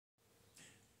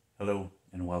Hello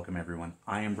and welcome everyone.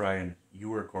 I am Brian.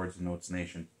 You are Chords and Notes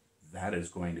Nation. That is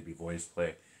going to be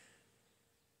VoicePlay.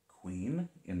 Queen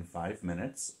in 5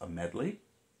 minutes, a medley.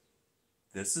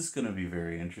 This is going to be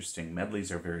very interesting. Medleys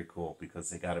are very cool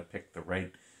because they got to pick the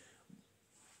right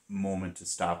moment to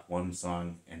stop one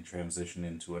song and transition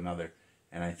into another.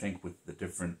 And I think with the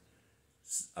different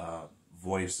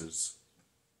voices,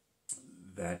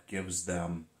 that gives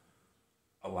them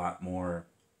a lot more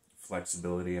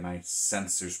flexibility, and I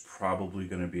sense there's probably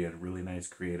going to be a really nice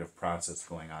creative process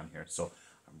going on here. So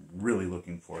I'm really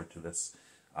looking forward to this.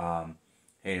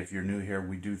 Hey, if you're new here,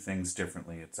 we do things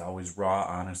differently. It's always raw,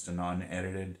 honest, and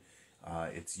unedited.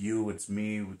 It's you, it's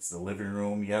me, it's the living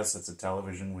room. Yes, it's a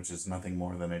television, which is nothing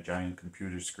more than a giant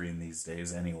computer screen these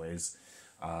days anyways.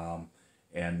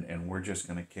 And we're just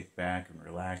going to kick back and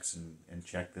relax and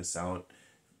check this out.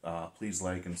 Please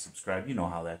like and subscribe. You know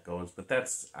how that goes. But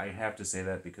I have to say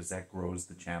that because that grows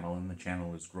the channel, and the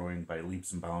channel is growing by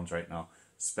leaps and bounds right now,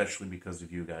 especially because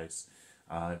of you guys.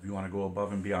 If you want to go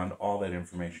above and beyond, all that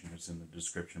information is in the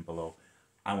description below.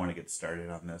 I want to get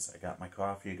started on this. I got my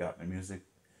coffee, got my music,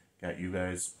 got you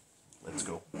guys. Let's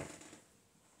go.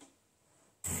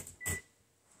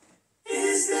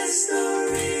 Is this the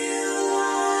real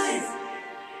life?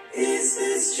 Is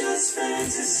this just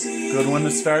fantasy? Good one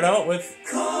to start out with.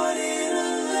 Caught in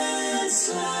a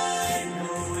landslide,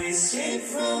 no escape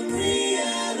from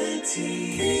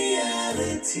reality,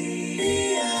 reality.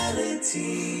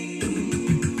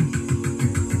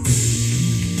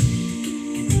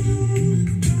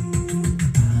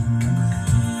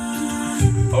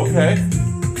 Okay,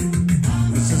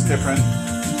 this is different.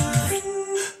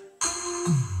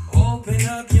 Open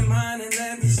up your mind and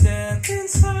let me step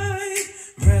inside.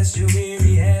 Rest your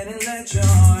weary head and let your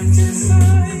heart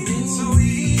decide. It's so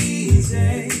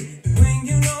easy when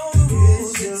you know the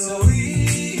rules. It's so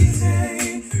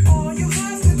easy. All you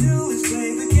have to do is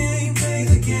play the game, play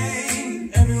the game.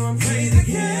 Everyone play the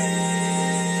game.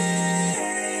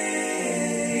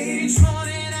 Each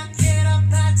morning I get up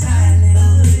that tired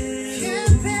little bit.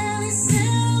 Can barely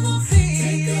stand the feet.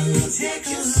 Take a look, take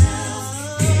yourself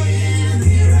in the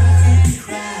mirror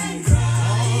and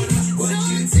cry. What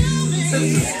you do me? This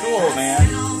is cool, man.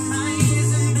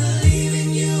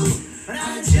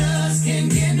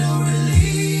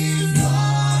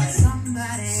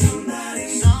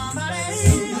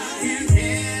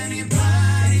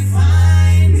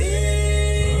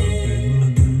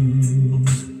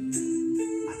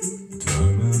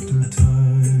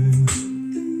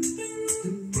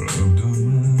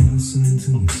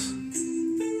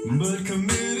 But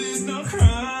committed no crime.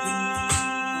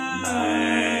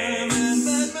 And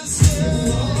that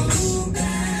mistakes.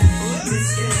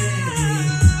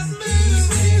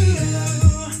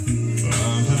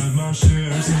 I've had my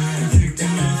shares and kicked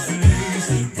in my face,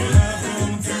 but I've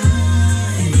gone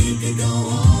through. You could go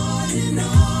on and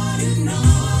on and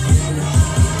on and on.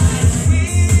 We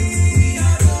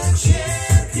are the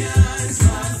champions,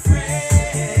 my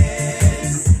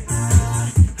friends.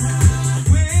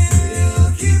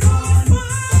 We'll keep on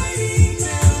fighting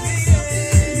till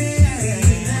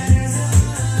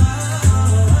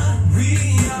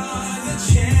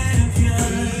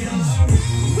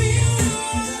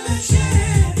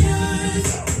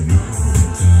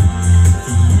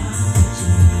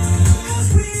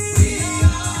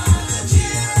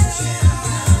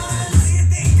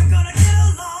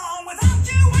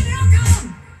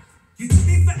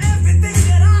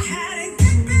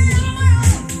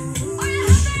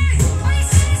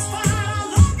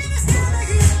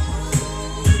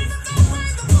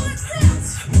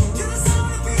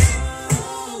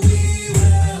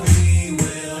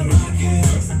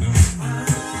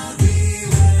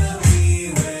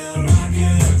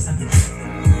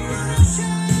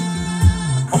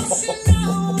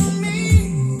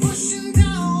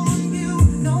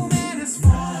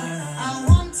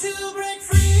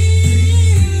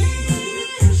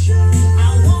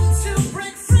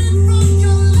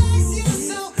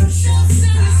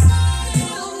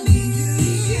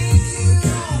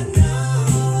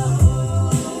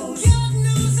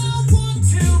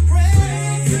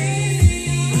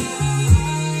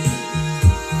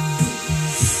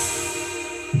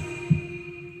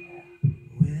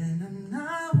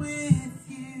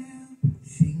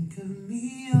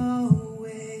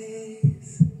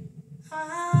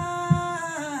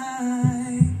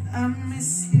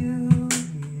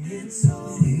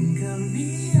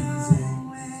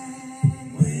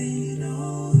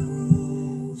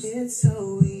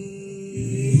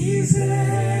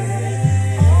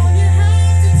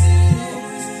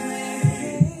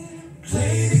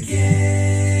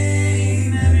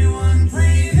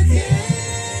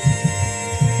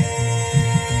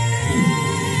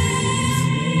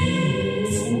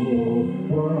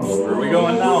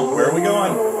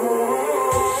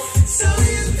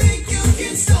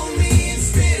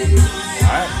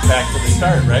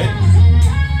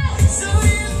So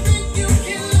you think you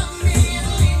can love me and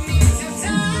leave me to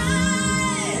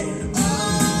die?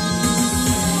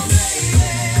 Oh,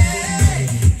 baby,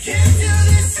 can't do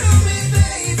this to me,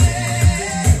 baby.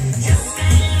 Just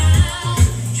get out,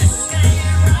 just get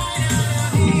right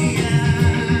out of here.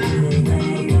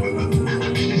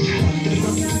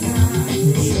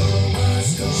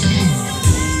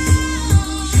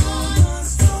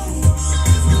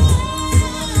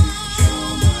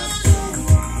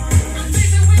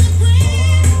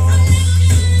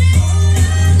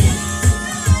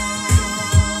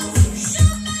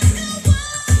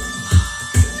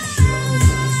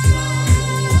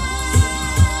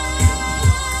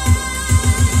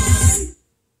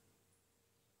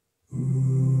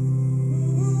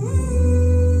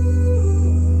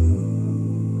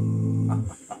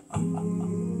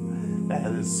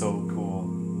 That is so cool.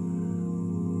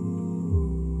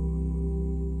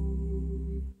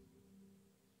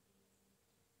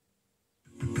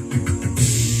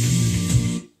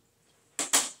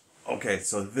 Okay,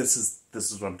 so this is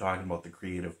what I'm talking about, the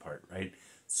creative part, right?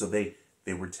 So they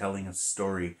were telling a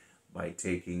story by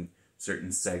taking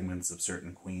certain segments of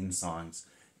certain Queen songs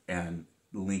and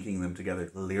linking them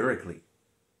together lyrically.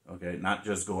 Okay, not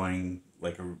just going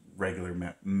like a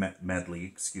regular medley,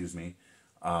 excuse me.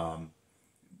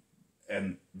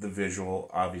 And the visual,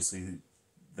 obviously,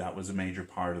 that was a major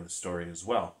part of the story as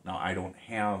well. Now, I don't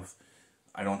have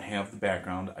the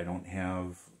background. I don't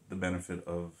have the benefit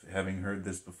of having heard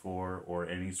this before or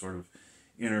any sort of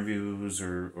interviews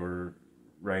or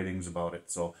writings about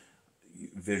it. So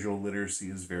visual literacy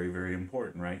is very, very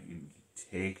important, right? You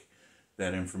take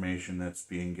that information that's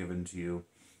being given to you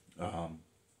and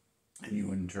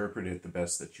you interpret it the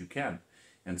best that you can.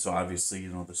 And so obviously, you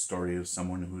know, the story of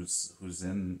someone who's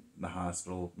in the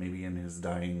hospital, maybe in his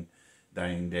dying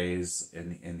days,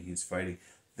 and he's fighting.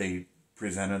 They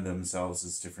presented themselves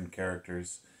as different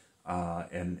characters,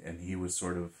 and he was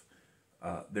sort of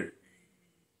there,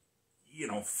 you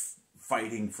know,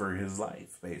 fighting for his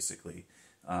life, basically,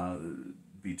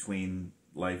 between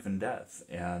life and death.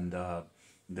 And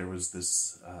there was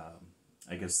this,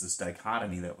 I guess, this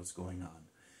dichotomy that was going on.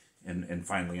 And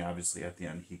finally, obviously, at the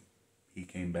end, he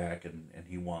came back and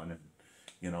he won, and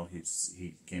you know, he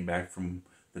came back from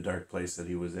the dark place that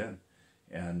he was in,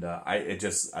 and I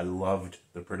loved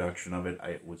the production of it.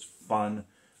 It was fun.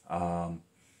 Yeah,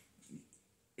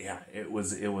 it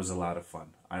was a lot of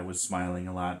fun. I was smiling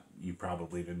a lot. You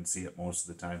probably didn't see it most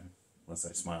of the time, unless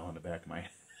I smile on the back of my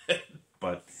head.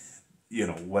 But you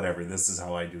know, whatever. This is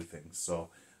how I do things. So,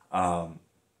 yeah,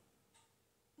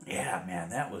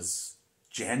 man, that was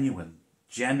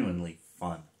genuinely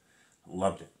fun.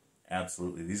 Loved it.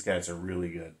 Absolutely. These guys are really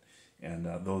good. And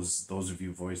those of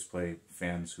you VoicePlay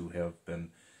fans who have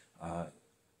been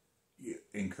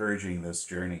encouraging this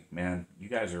journey, man, you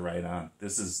guys are right on.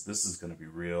 This is going to be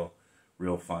real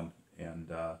fun. And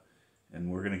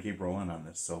we're going to keep rolling on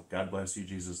this. So God bless you.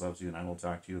 Jesus loves you. And I will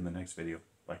talk to you in the next video.